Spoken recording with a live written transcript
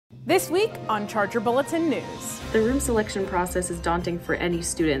This week on Charger Bulletin News. The room selection process is daunting for any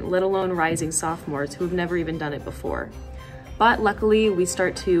student, let alone rising sophomores who have never even done it before. But luckily, we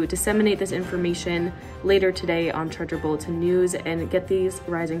start to disseminate this information later today on Charger Bulletin News and get these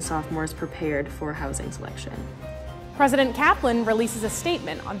rising sophomores prepared for housing selection. President Kaplan releases a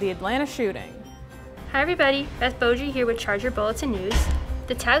statement on the Atlanta shooting. Hi everybody, Beth Beaudry here with Charger Bulletin News.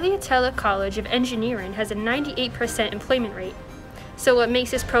 The Tagliatella College of Engineering has a 98% employment rate. So what makes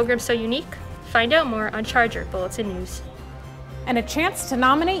this program so unique? Find out more on Charger Bulletin News. And a chance to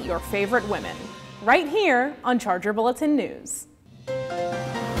nominate your favorite women, right here on Charger Bulletin News.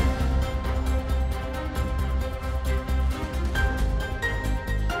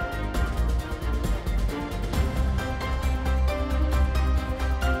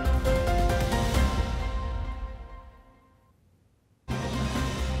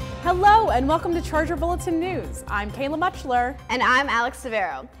 Hello and welcome to Charger Bulletin News. I'm Kayla Muchler. And I'm Alex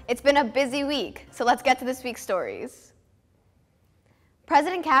Severo. It's been a busy week, so let's get to this week's stories.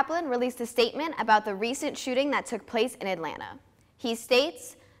 President Kaplan released a statement about the recent shooting that took place in Atlanta. He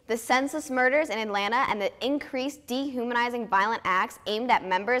states, "The senseless murders in Atlanta and the increased dehumanizing violent acts aimed at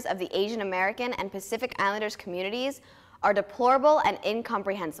members of the Asian American and Pacific Islanders communities are deplorable and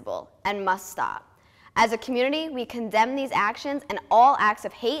incomprehensible and must stop. As a community, we condemn these actions and all acts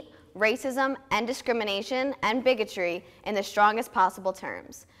of hate, racism, and discrimination and bigotry in the strongest possible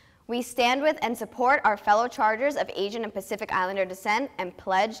terms. We stand with and support our fellow Chargers of Asian and Pacific Islander descent and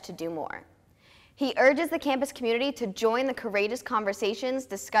pledge to do more." He urges the campus community to join the courageous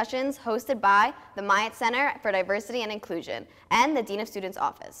discussions hosted by the Myatt Center for Diversity and Inclusion and the Dean of Students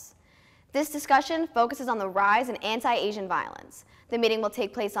Office. This discussion focuses on the rise in anti-Asian violence. The meeting will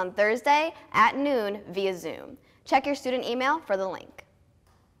take place on Thursday at noon via Zoom. Check your student email for the link.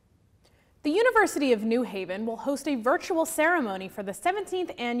 The University of New Haven will host a virtual ceremony for the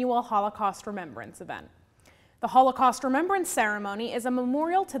 17th annual Holocaust Remembrance event. The Holocaust Remembrance Ceremony is a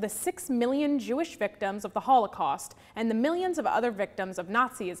memorial to the 6 million Jewish victims of the Holocaust and the millions of other victims of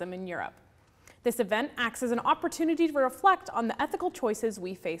Nazism in Europe. This event acts as an opportunity to reflect on the ethical choices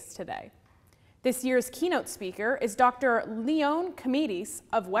we face today. This year's keynote speaker is Dr. Leon Comidis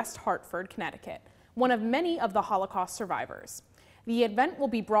of West Hartford, Connecticut, one of many of the Holocaust survivors. The event will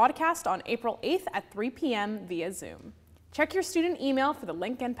be broadcast on April 8th at 3 p.m. via Zoom. Check your student email for the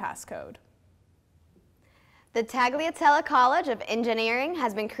link and passcode. The Tagliatella College of Engineering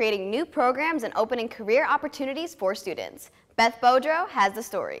has been creating new programs and opening career opportunities for students. Beth Beaudry has the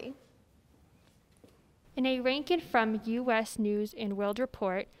story. In a ranking from U.S. News and World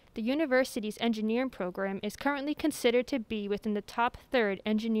Report, the university's engineering program is currently considered to be within the top third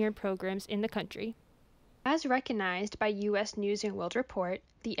engineering programs in the country. As recognized by U.S. News & World Report,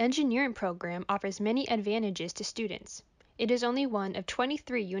 the engineering program offers many advantages to students. It is only one of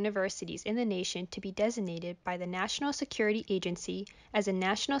 23 universities in the nation to be designated by the National Security Agency as a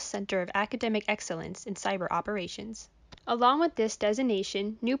National Center of Academic Excellence in Cyber Operations. Along with this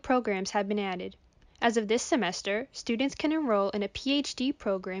designation, new programs have been added. As of this semester, students can enroll in a PhD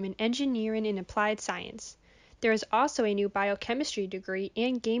program in engineering and applied science. There is also a new biochemistry degree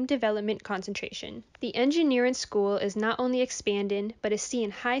and game development concentration. The engineering school is not only expanding, but is seeing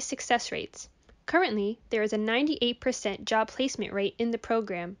high success rates. Currently, there is a 98% job placement rate in the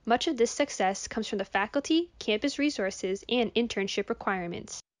program. Much of this success comes from the faculty, campus resources, and internship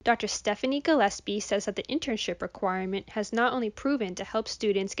requirements. Dr. Stephanie Gillespie says that the internship requirement has not only proven to help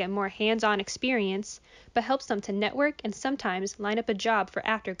students get more hands-on experience, but helps them to network and sometimes line up a job for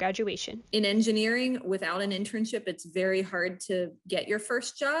after graduation. In engineering, without an internship, it's very hard to get your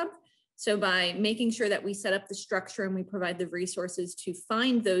first job. So by making sure that we set up the structure and we provide the resources to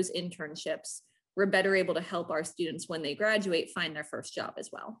find those internships, we're better able to help our students when they graduate find their first job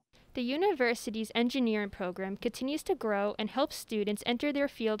as well. The university's engineering program continues to grow and helps students enter their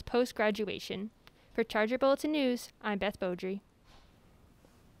field post-graduation. For Charger Bulletin News, I'm Beth Beaudry.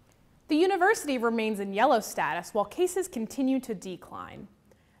 The university remains in yellow status while cases continue to decline.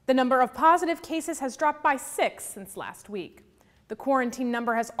 The number of positive cases has dropped by 6 since last week. The quarantine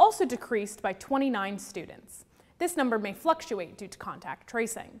number has also decreased by 29 students. This number may fluctuate due to contact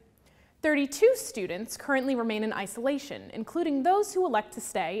tracing. 32 students currently remain in isolation, including those who elect to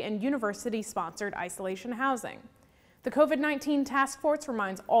stay in university-sponsored isolation housing. The COVID-19 task force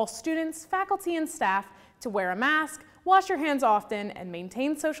reminds all students, faculty, and staff to wear a mask, wash your hands often, and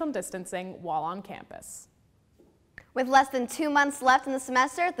maintain social distancing while on campus. With less than 2 months left in the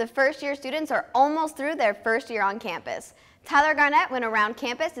semester, the first-year students are almost through their first year on campus. Tyler Garnett went around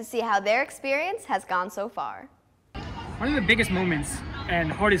campus to see how their experience has gone so far. One of the biggest moments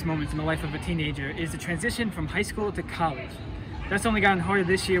and hardest moments in the life of a teenager is the transition from high school to college. That's only gotten harder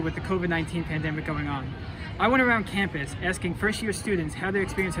this year with the COVID-19 pandemic going on. I went around campus asking first-year students how their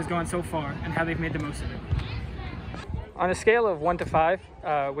experience has gone so far and how they've made the most of it. On a scale of 1 to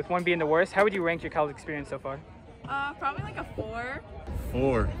 5, with 1 being the worst, how would you rank your college experience so far? Probably like a 4.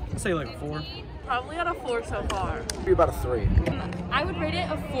 4. I'd say like a 4. Probably at a 4 so far. Maybe about a 3. I would rate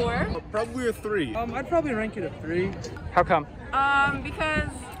it a 4. Probably a 3. I'd probably rank it a 3. How come? Because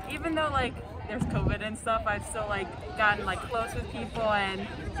even though like there's COVID and stuff, I've still like gotten like close with people, and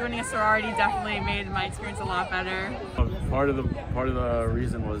joining a sorority definitely made my experience a lot better. Part of the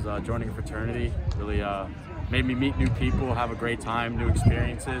reason was joining a fraternity. Really made me meet new people, have a great time, new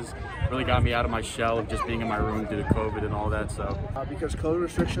experiences. Really got me out of my shell of just being in my room due to COVID and all that. So because COVID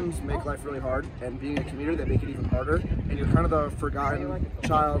restrictions make life really hard, and being a commuter, they make it even harder. And you're kind of the forgotten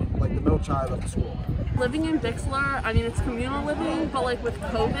child, like the middle child of the school. Living in Bixler, I mean, it's communal living, but like with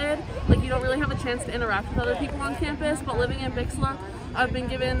COVID, like you don't really have a chance to interact with other people on campus. But living in Bixler, I've been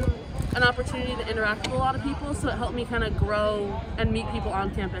given an opportunity to interact with a lot of people, so it helped me kind of grow and meet people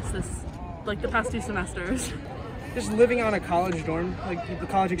on campus the past 2 semesters. Just living on a college dorm, like the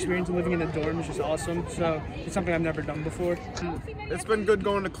college experience of living in a dorm is just awesome. So it's something I've never done before. It's been good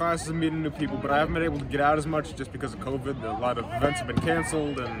going to classes and meeting new people, but I haven't been able to get out as much just because of COVID. A lot of events have been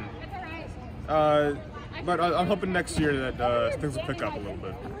canceled, and but I'm hoping next year that things will pick up a little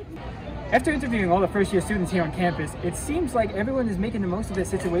bit. After interviewing all the first-year students here on campus, it seems like everyone is making the most of their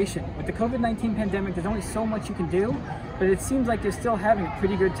situation. With the COVID-19 pandemic, there's only so much you can do, but it seems like they're still having a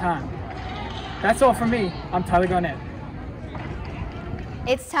pretty good time. That's all from me. I'm Tyler Garnett.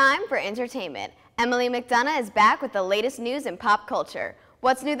 It's time for entertainment. Emily McDonough is back with the latest news in pop culture.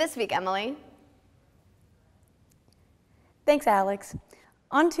 What's new this week, Emily? Thanks, Alex.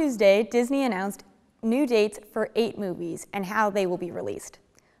 On Tuesday, Disney announced new dates for 8 movies and how they will be released.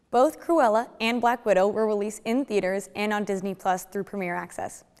 Both Cruella and Black Widow will release in theaters and on Disney Plus through Premier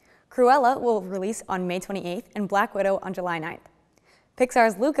Access. Cruella will release on May 28th and Black Widow on July 9th.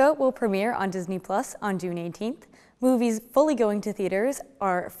 Pixar's Luca will premiere on Disney Plus on June 18th. Movies fully going to theaters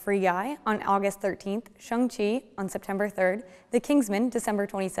are Free Guy on August 13th, Shang-Chi on September 3rd, The Kingsman December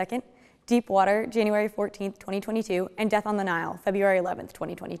 22nd, Deep Water January 14th, 2022, and Death on the Nile February 11th,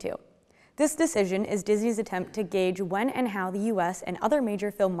 2022. This decision is Disney's attempt to gauge when and how the U.S. and other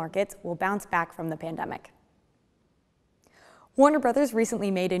major film markets will bounce back from the pandemic. Warner Brothers recently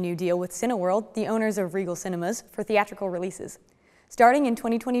made a new deal with Cineworld, the owners of Regal Cinemas, for theatrical releases. Starting in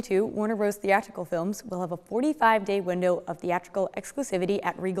 2022, Warner Bros. Theatrical films will have a 45-day window of theatrical exclusivity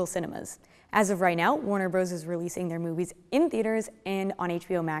at Regal Cinemas. As of right now, Warner Bros. Is releasing their movies in theaters and on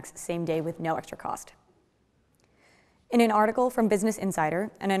HBO Max same day with no extra cost. In an article from Business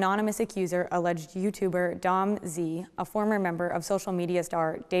Insider, an anonymous accuser alleged YouTuber Dom Z, a former member of social media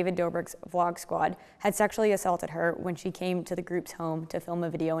star David Dobrik's Vlog Squad, had sexually assaulted her when she came to the group's home to film a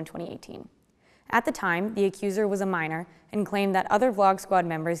video in 2018. At the time, the accuser was a minor and claimed that other Vlog Squad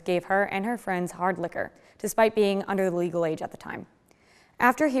members gave her and her friends hard liquor, despite being under the legal age at the time.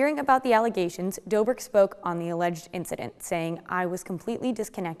 After hearing about the allegations, Dobrik spoke on the alleged incident, saying, "I was completely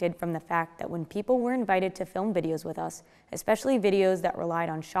disconnected from the fact that when people were invited to film videos with us, especially videos that relied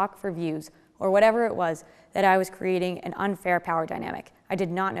on shock for views, or whatever it was, that I was creating an unfair power dynamic. I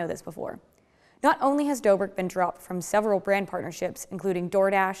did not know this before." Not only has Dobrik been dropped from several brand partnerships, including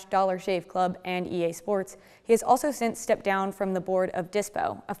DoorDash, Dollar Shave Club, and EA Sports, he has also since stepped down from the board of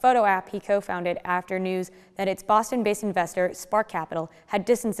Dispo, a photo app he co-founded after news that its Boston-based investor, Spark Capital, had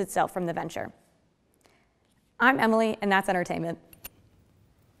distanced itself from the venture. I'm Emily, and that's entertainment.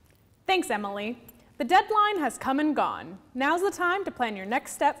 Thanks, Emily. The deadline has come and gone. Now's the time to plan your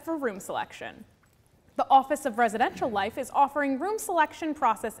next step for room selection. The Office of Residential Life is offering room selection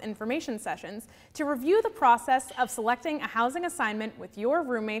process information sessions to review the process of selecting a housing assignment with your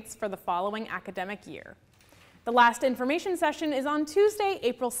roommates for the following academic year. The last information session is on Tuesday,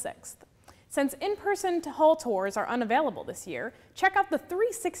 April 6th. Since in-person hall tours are unavailable this year, check out the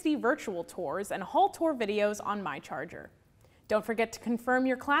 360 virtual tours and hall tour videos on MyCharger. Don't forget to confirm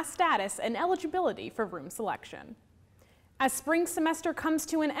your class status and eligibility for room selection. As spring semester comes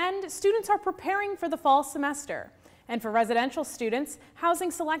to an end, students are preparing for the fall semester. And for residential students,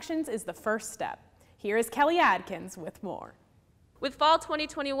 housing selections is the first step. Here is Kelly Adkins with more. With fall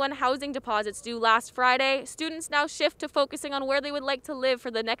 2021 housing deposits due last Friday, students now shift to focusing on where they would like to live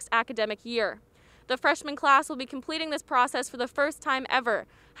for the next academic year. The freshman class will be completing this process for the first time ever.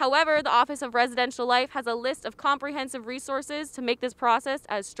 However, the Office of Residential Life has a list of comprehensive resources to make this process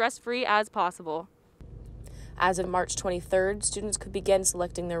as stress-free as possible. As of March 23rd, students could begin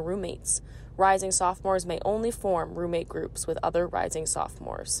selecting their roommates. Rising sophomores may only form roommate groups with other rising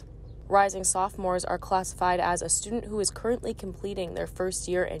sophomores. rising sophomores are classified as a student who is currently completing their first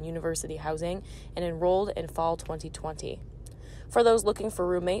year in university housing and enrolled in fall 2020. For those looking for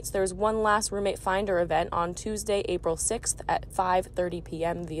roommates, there's one last roommate finder event on Tuesday, April 6th at 5:30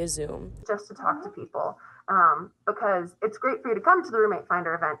 p.m. via Zoom. Just to talk to people, because it's great for you to come to the roommate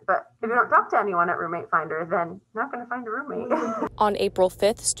finder event, but if you don't talk to anyone at roommate finder, then you're not going to find a roommate. On April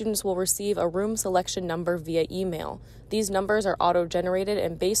 5th, students will receive a room selection number via email. These numbers are auto-generated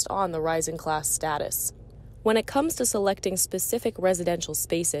and based on the rising class status. When it comes to selecting specific residential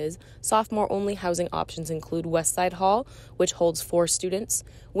spaces, sophomore-only housing options include Westside Hall, which holds 4 students,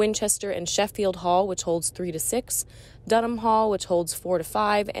 Winchester and Sheffield Hall, which holds 3 to 6, Dunham Hall, which holds 4 to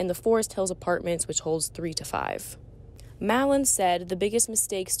 5, and the Forest Hills Apartments, which holds 3 to 5. Mallon said the biggest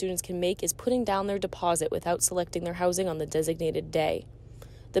mistake students can make is putting down their deposit without selecting their housing on the designated day.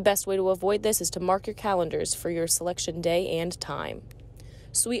 The best way to avoid this is to mark your calendars for your selection day and time.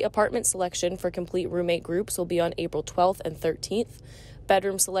 Suite apartment selection for complete roommate groups will be on April 12th and 13th,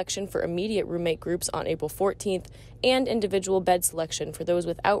 bedroom selection for immediate roommate groups on April 14th, and individual bed selection for those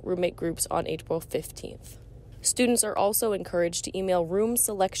without roommate groups on April 15th. Students are also encouraged to email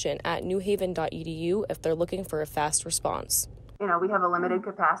roomselection@newhaven.edu if they're looking for a fast response. We have a limited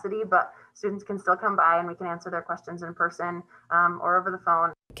capacity, but students can still come by and we can answer their questions in person or over the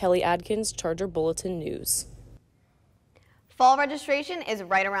phone. Kelly Adkins, Charger Bulletin News. Fall registration is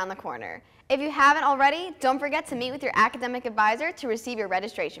right around the corner. If you haven't already, don't forget to meet with your academic advisor to receive your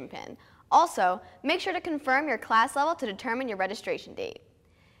registration pin. Also, make sure to confirm your class level to determine your registration date.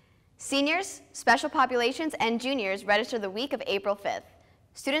 Seniors, special populations, and juniors register the week of April 5th.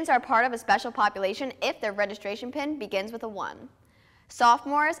 Students are part of a special population if their registration pin begins with a 1.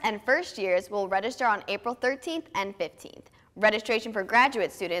 Sophomores and first years will register on April 13th and 15th. Registration for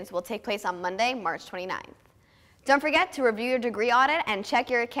graduate students will take place on Monday, March 29th. Don't forget to review your degree audit and check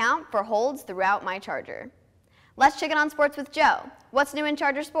your account for holds throughout My Charger. Let's check in on sports with Joe. What's new in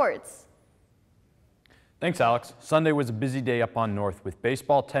Charger sports? Thanks, Alex. Sunday was a busy day up on North with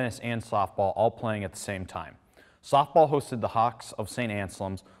baseball, tennis, and softball all playing at the same time. Softball hosted the Hawks of St.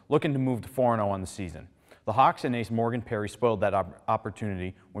 Anselm's, looking to move to 4-0 on the season. The Hawks and ace Morgan Perry spoiled that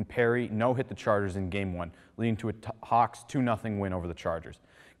opportunity when Perry no-hit the Chargers in Game 1, leading to a Hawks 2-0 win over the Chargers.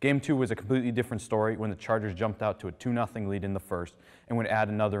 Game 2 was a completely different story when the Chargers jumped out to a 2-0 lead in the first and would add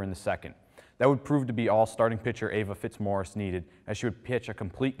another in the second. That would prove to be all starting pitcher Ava Fitzmaurice needed, as she would pitch a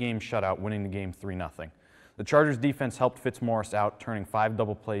complete game shutout, winning the game 3-0. The Chargers defense helped Fitzmaurice out, turning 5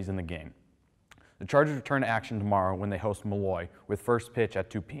 double plays in the game. The Chargers return to action tomorrow when they host Malloy, with first pitch at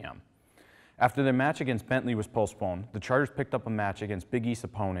 2 p.m. After their match against Bentley was postponed, the Chargers picked up a match against Big East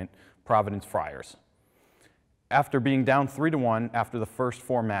opponent Providence Friars. After being down 3-1 after the first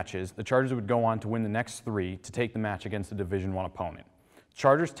 4 matches, the Chargers would go on to win the next 3 to take the match against the Division I opponent. The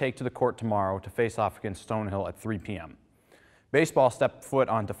Chargers take to the court tomorrow to face off against Stonehill at 3 p.m. Baseball stepped foot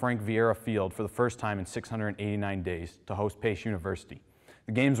onto Frank Vieira Field for the first time in 689 days to host Pace University.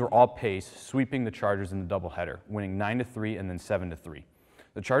 The games were all Pace, sweeping the Chargers in the doubleheader, winning 9-3 and then 7-3.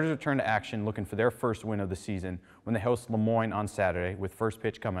 The Chargers return to action looking for their first win of the season when they host Lemoyne on Saturday, with first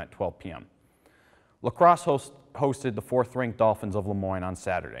pitch coming at 12 p.m. Lacrosse hosted the 4th-ranked Dolphins of Lemoyne on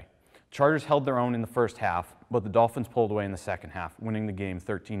Saturday. Chargers held their own in the first half, but the Dolphins pulled away in the second half, winning the game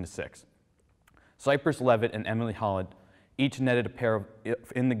 13-6. Cypress Levitt and Emily Holland each netted a pair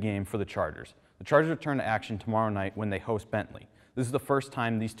in the game for the Chargers. The Chargers return to action tomorrow night when they host Bentley. This is the first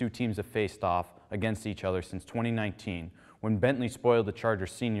time these two teams have faced off against each other since 2019, when Bentley spoiled the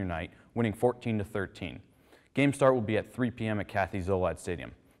Chargers senior night, winning 14-13. Game start will be at 3 p.m. at Kathy Zolad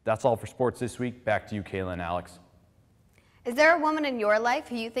Stadium. That's all for sports this week. Back to you, Kayla and Alex. Is there a woman in your life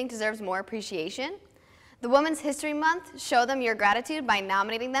who you think deserves more appreciation? The Women's History Month, show them your gratitude by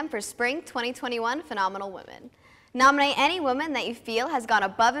nominating them for Spring 2021 Phenomenal Women. Nominate any woman that you feel has gone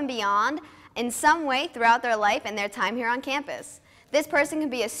above and beyond in some way throughout their life and their time here on campus. This person can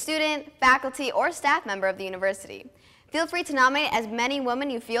be a student, faculty, or staff member of the university. Feel free to nominate as many women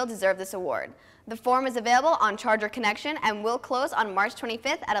you feel deserve this award. The form is available on Charger Connection and will close on March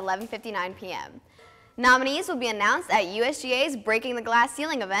 25th at 11:59 p.m. Nominees will be announced at USGA's Breaking the Glass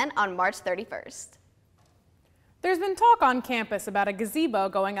Ceiling event on March 31st. There's been talk on campus about a gazebo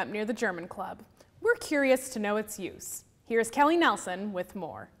going up near the German Club. We're curious to know its use. Here's Kelly Nelson with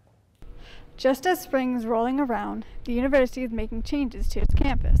more. Just as spring is rolling around, the university is making changes to its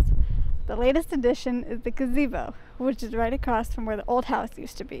campus. The latest addition is the gazebo, which is right across from where the old house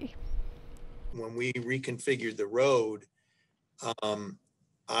used to be. When we reconfigured the road,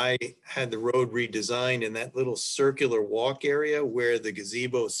 I had the road redesigned, in that little circular walk area where the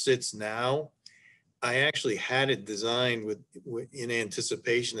gazebo sits now. I actually had it designed in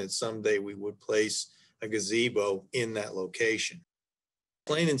anticipation that someday we would place a gazebo in that location.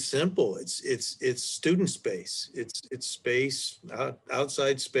 Plain and simple, it's student space. It's space,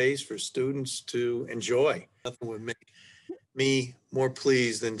 outside space for students to enjoy. Nothing would make me more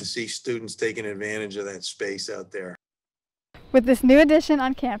pleased than to see students taking advantage of that space out there. With this new addition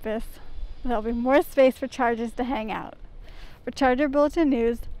on campus, there'll be more space for Chargers to hang out. For Charger Bulletin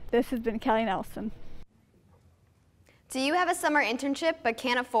News, this has been Kelly Nelson. Do you have a summer internship but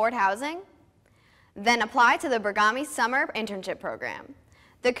can't afford housing? Then apply to the Bergami Summer Internship Program.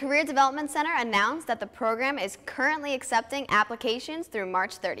 The Career Development Center announced that the program is currently accepting applications through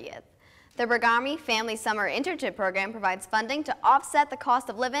March 30th. The Bergami Family Summer Internship Program provides funding to offset the cost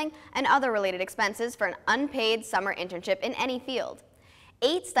of living and other related expenses for an unpaid summer internship in any field.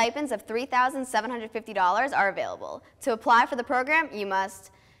 8 stipends of $3,750 are available. To apply for the program, you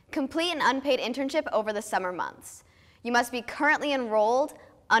must complete an unpaid internship over the summer months. You must be currently enrolled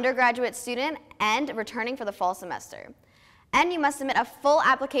undergraduate student and returning for the fall semester. And you must submit a full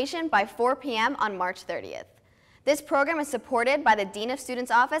application by 4 p.m. on March 30th. This program is supported by the Dean of Students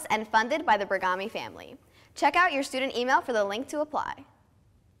Office and funded by the Bergami family. Check out your student email for the link to apply.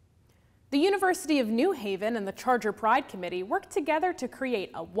 The University of New Haven and the Charger Pride Committee worked together to create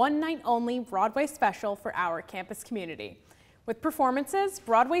a one-night-only Broadway special for our campus community. With performances,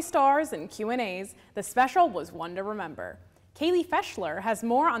 Broadway stars, and Q&As, the special was one to remember. Kaylee Feschler has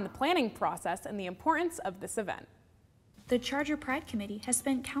more on the planning process and the importance of this event. The Charger Pride Committee has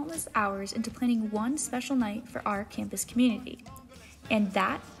spent countless hours into planning one special night for our campus community. And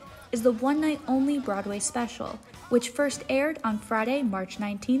that is the one-night-only Broadway special, which first aired on Friday, March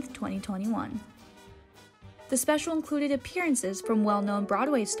 19th, 2021. The special included appearances from well-known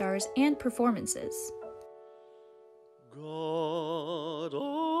Broadway stars and performances. God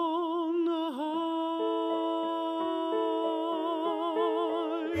on high.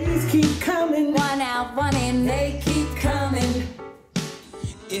 These keep coming. One out, one in, they keep coming.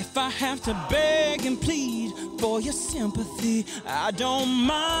 If I have to beg and plead for your sympathy, I don't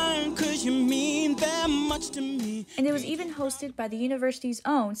mind, 'cause you mean that much to me. And it was even hosted by the university's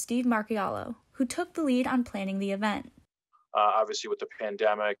own Steve Marchiolo, who took the lead on planning the event. Obviously with the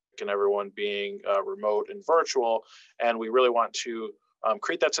pandemic and everyone being remote and virtual, and we really want to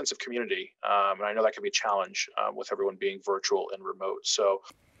create that sense of community. And I know that can be a challenge with everyone being virtual and remote. So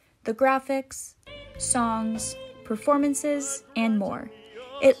the graphics, songs, performances, and more.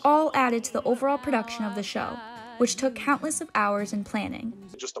 It all added to the overall production of the show, which took countless of hours in planning.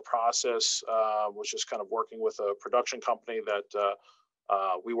 Just the process was just kind of working with a production company that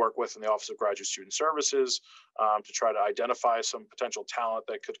we work with in the Office of Graduate Student Services to try to identify some potential talent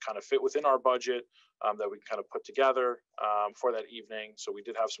that could kind of fit within our budget that we can kind of put together for that evening. So we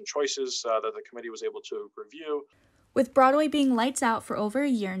did have some choices that the committee was able to review. With Broadway being lights out for over a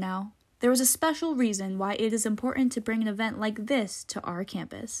year now, there was a special reason why it is important to bring an event like this to our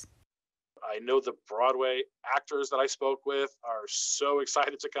campus. I know the Broadway actors that I spoke with are so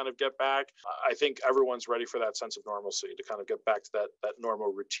excited to kind of get back. I think everyone's ready for that sense of normalcy, to kind of get back to that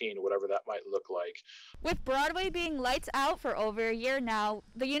normal routine, whatever that might look like. With Broadway being lights out for over a year now,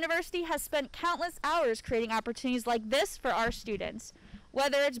 the university has spent countless hours creating opportunities like this for our students.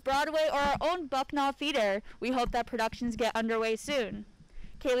 Whether it's Broadway or our own Bucknell Theater, we hope that productions get underway soon.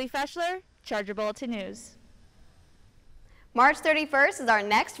 Kaylee Feschler, Charger Bulletin News. March 31st is our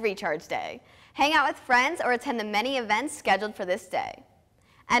next Recharge Day. Hang out with friends or attend the many events scheduled for this day.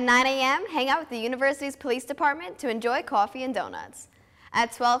 At 9 a.m., hang out with the university's police department to enjoy coffee and donuts.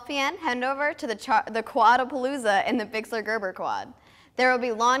 At 12 p.m., head over to the Quadapalooza in the Bixler-Gerber Quad. There will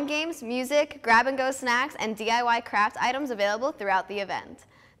be lawn games, music, grab-and-go snacks, and DIY craft items available throughout the event.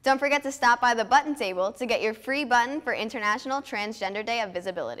 Don't forget to stop by the button table to get your free button for International Transgender Day of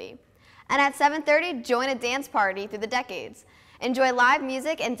Visibility. And at 7:30, join a dance party through the decades. Enjoy live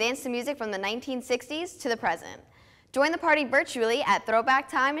music and dance to music from the 1960s to the present. Join the party virtually at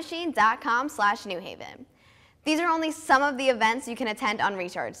throwbacktimemachine.com/New Haven. These are only some of the events you can attend on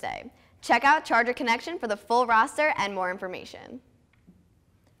Recharge Day. Check out Charger Connection for the full roster and more information.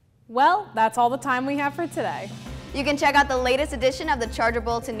 Well, that's all the time we have for today. You can check out the latest edition of the Charger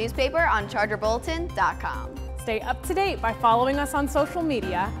Bulletin newspaper on chargerbulletin.com. Stay up to date by following us on social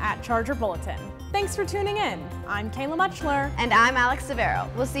media at Charger Bulletin. Thanks for tuning in. I'm Kayla Muchler. And I'm Alex Severo.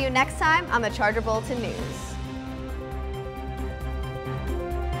 We'll see you next time on the Charger Bulletin News.